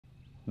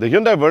The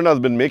Hyundai Verna has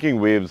been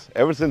making waves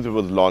ever since it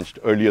was launched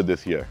earlier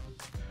this year.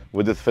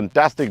 With its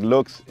fantastic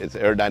looks, its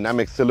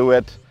aerodynamic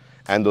silhouette,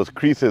 and those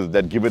creases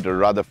that give it a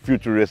rather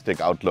futuristic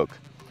outlook.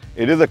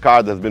 It is a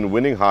car that's been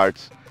winning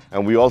hearts,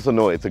 and we also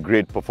know it's a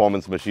great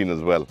performance machine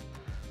as well.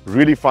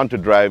 Really fun to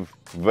drive,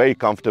 very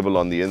comfortable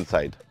on the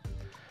inside.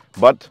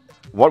 But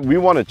what we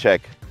want to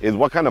check is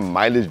what kind of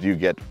mileage do you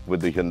get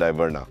with the Hyundai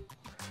Verna.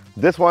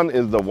 This one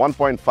is the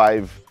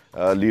 1.5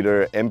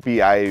 liter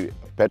MPI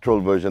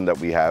petrol version that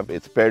we have.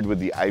 It's paired with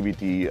the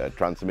IVT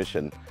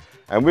transmission,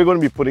 and we're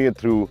going to be putting it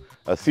through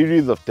a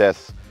series of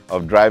tests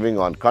of driving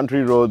on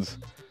country roads,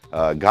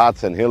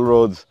 ghats and hill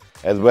roads,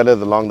 as well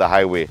as along the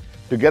highway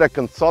to get a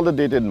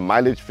consolidated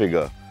mileage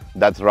figure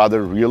that's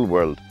rather real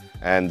world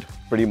and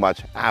pretty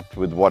much apt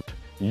with what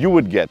you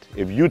would get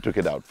if you took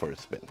it out for a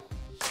spin.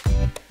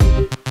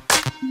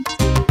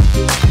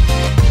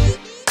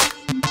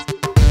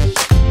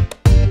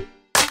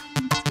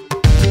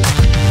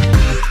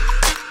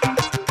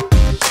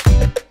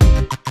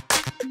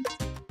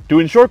 To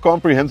ensure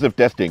comprehensive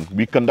testing,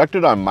 we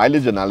conducted our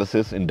mileage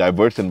analysis in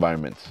diverse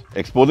environments,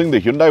 exposing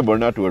the Hyundai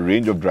Verna to a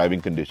range of driving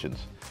conditions.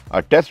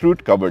 Our test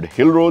route covered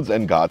hill roads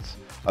and ghats,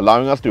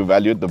 allowing us to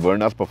evaluate the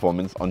Verna's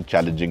performance on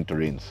challenging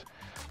terrains.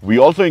 We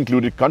also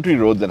included country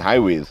roads and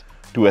highways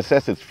to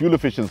assess its fuel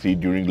efficiency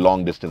during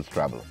long-distance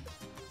travel.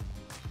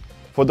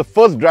 For the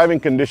first driving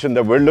condition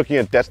that we're looking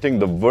at testing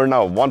the Verna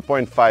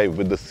 1.5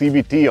 with the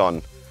CVT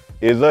on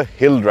is a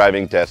hill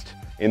driving test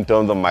in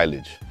terms of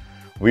mileage.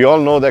 We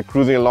all know that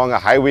cruising along a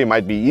highway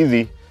might be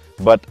easy,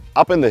 but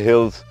up in the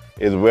hills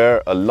is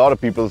where a lot of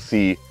people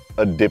see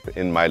a dip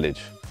in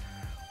mileage.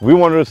 We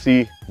wanted to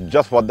see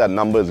just what that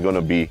number is going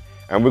to be,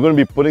 and we're going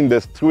to be putting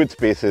this through its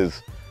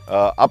paces,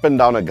 up and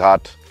down a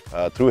ghat,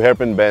 through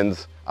hairpin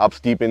bends, up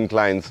steep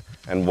inclines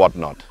and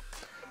whatnot.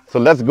 So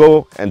let's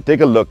go and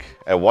take a look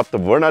at what the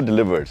Verna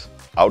delivers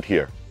out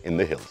here in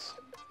the hills.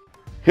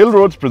 Hill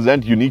roads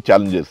present unique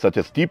challenges such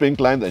as steep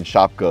inclines and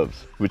sharp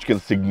curves, which can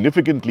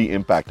significantly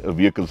impact a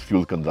vehicle's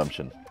fuel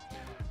consumption.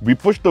 We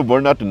pushed the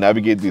Verna to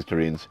navigate these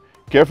terrains,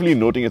 carefully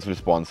noting its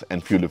response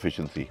and fuel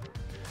efficiency.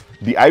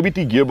 The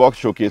IVT gearbox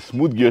showcased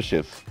smooth gear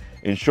shifts,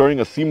 ensuring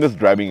a seamless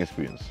driving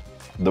experience.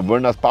 The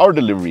Verna's power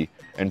delivery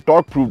and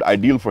torque proved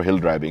ideal for hill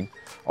driving,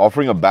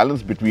 offering a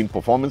balance between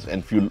performance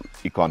and fuel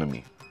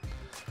economy.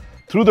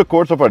 Through the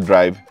course of our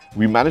drive,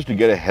 we managed to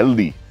get a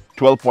healthy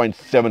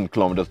 12.7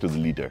 kilometers to the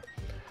liter.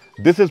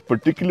 This is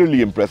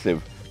particularly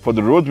impressive, for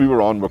the roads we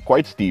were on were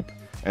quite steep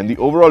and the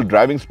overall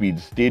driving speed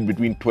stayed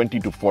between 20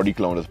 to 40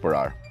 kilometers per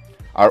hour.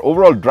 Our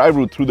overall drive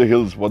route through the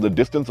hills was a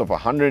distance of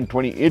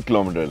 128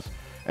 kilometers,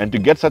 and to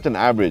get such an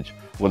average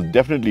was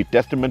definitely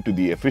testament to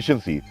the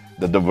efficiency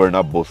that the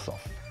Verna boasts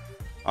of.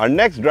 Our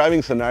next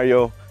driving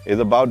scenario is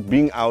about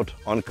being out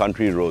on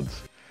country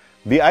roads.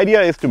 The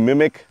idea is to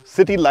mimic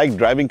city-like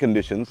driving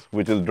conditions,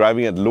 which is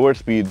driving at lower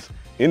speeds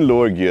in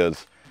lower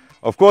gears.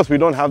 Of course, we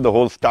don't have the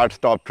whole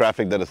start-stop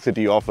traffic that a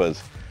city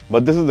offers,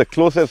 but this is the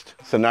closest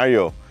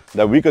scenario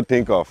that we could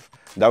think of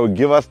that would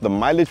give us the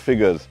mileage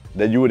figures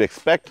that you would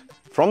expect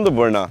from the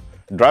Verna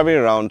driving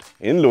around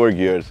in lower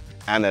gears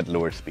and at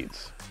lower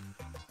speeds.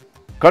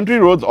 Country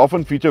roads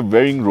often feature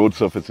varying road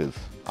surfaces,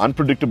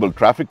 unpredictable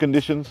traffic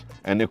conditions,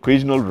 and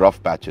occasional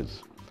rough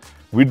patches.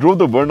 We drove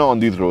the Verna on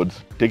these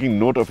roads, taking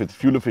note of its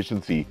fuel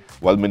efficiency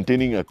while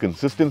maintaining a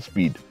consistent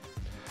speed.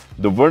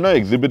 The Verna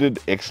exhibited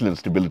excellent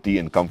stability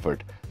and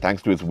comfort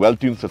thanks to its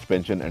well-tuned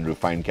suspension and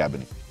refined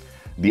cabin.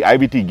 The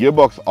IVT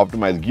gearbox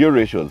optimized gear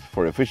ratios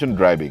for efficient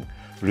driving,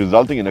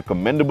 resulting in a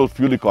commendable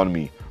fuel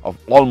economy of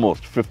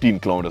almost 15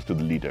 kilometers to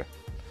the liter.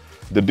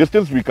 The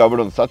distance we covered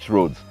on such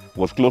roads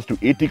was close to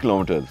 80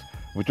 kilometers,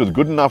 which was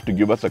good enough to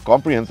give us a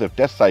comprehensive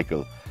test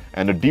cycle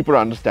and a deeper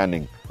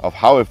understanding of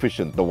how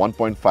efficient the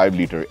 1.5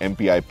 liter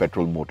MPI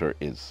petrol motor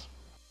is.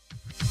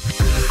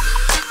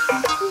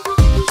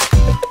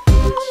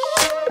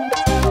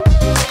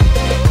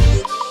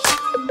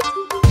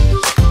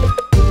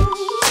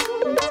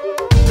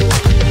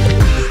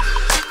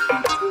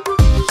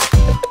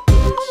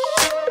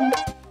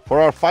 For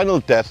our final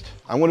test,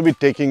 I'm going to be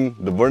taking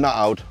the Verna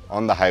out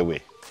on the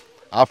highway.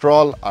 After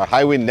all, our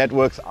highway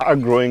networks are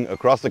growing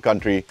across the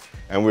country,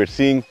 and we're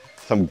seeing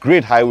some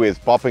great highways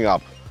popping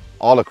up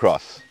all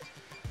across.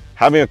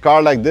 Having a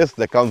car like this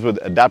that comes with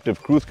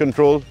adaptive cruise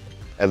control,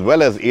 as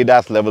well as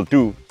ADAS level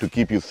 2 to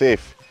keep you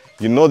safe,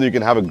 you know that you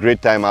can have a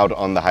great time out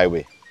on the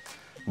highway.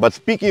 But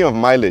speaking of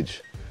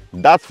mileage,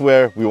 that's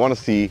where we want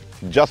to see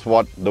just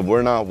what the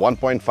Verna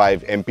 1.5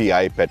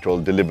 MPI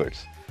petrol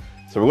delivers.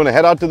 So we're going to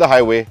head out to the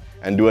highway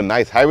and do a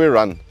nice highway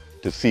run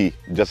to see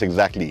just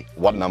exactly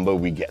what number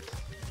we get.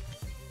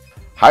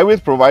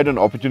 Highways provide an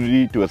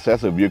opportunity to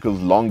assess a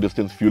vehicle's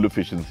long-distance fuel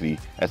efficiency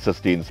at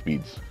sustained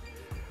speeds.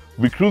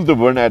 We cruise the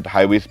Verna at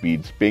highway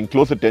speeds, paying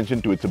close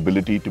attention to its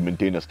ability to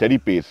maintain a steady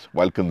pace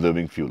while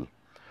conserving fuel.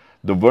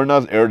 The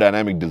Verna's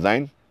aerodynamic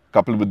design,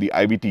 coupled with the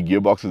IVT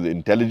gearbox's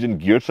intelligent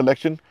gear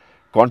selection,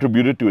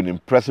 contributed to an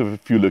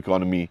impressive fuel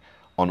economy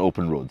on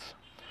open roads.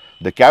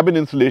 The cabin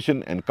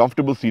insulation and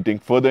comfortable seating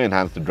further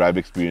enhanced the drive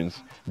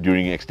experience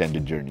during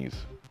extended journeys.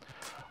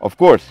 Of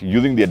course,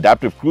 using the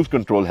adaptive cruise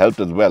control helped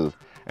as well,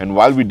 and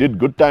while we did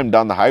good time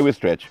down the highway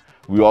stretch,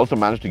 we also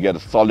managed to get a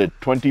solid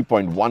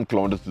 20.1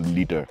 kilometers to the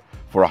liter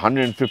for a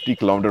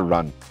 150-kilometer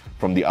run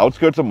from the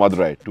outskirts of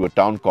Madurai to a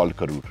town called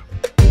Karur.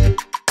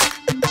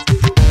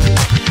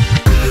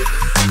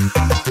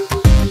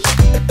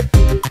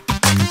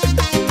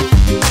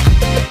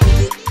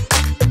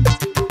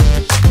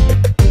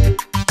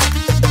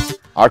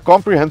 Our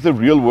comprehensive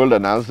real-world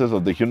analysis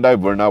of the Hyundai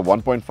Verna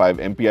 1.5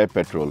 MPI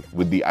petrol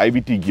with the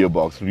IVT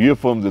gearbox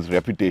reaffirms its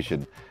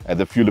reputation as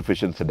a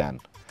fuel-efficient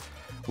sedan.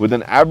 With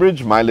an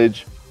average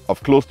mileage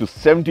of close to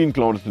 17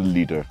 kilometers to the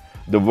liter,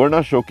 the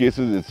Verna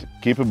showcases its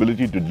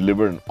capability to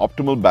deliver an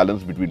optimal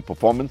balance between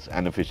performance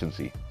and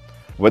efficiency.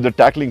 Whether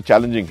tackling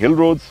challenging hill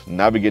roads,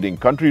 navigating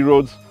country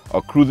roads,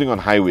 or cruising on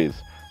highways,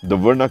 the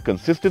Verna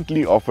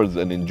consistently offers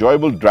an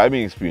enjoyable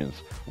driving experience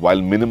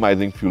while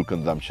minimizing fuel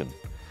consumption.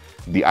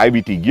 The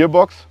IVT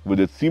gearbox,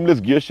 with its seamless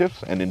gear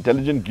shifts and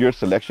intelligent gear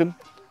selection,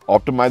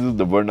 optimizes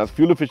the Verna's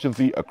fuel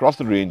efficiency across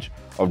a range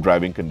of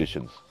driving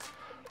conditions.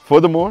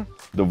 Furthermore,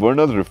 the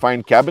Verna's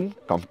refined cabin,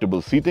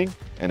 comfortable seating,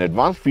 and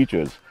advanced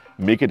features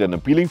make it an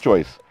appealing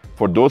choice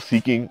for those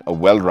seeking a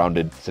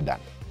well-rounded sedan.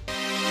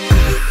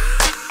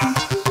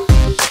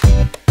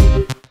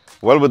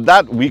 Well, with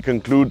that, we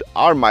conclude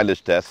our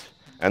mileage test,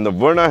 and the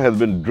Verna has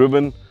been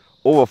driven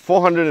over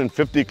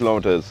 450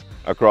 kilometers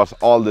across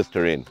all this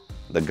terrain.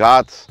 The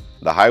Ghats,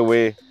 the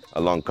highway,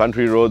 along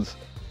country roads,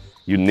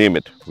 you name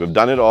it. We've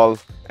done it all,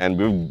 and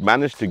we've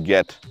managed to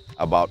get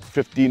about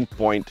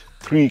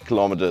 15.3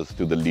 kilometers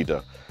to the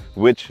liter,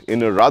 which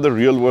in a rather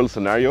real-world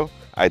scenario,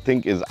 I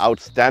think is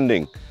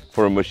outstanding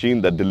for a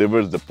machine that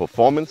delivers the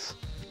performance,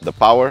 the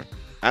power,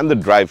 and the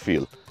drive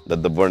feel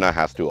that the Verna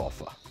has to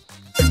offer.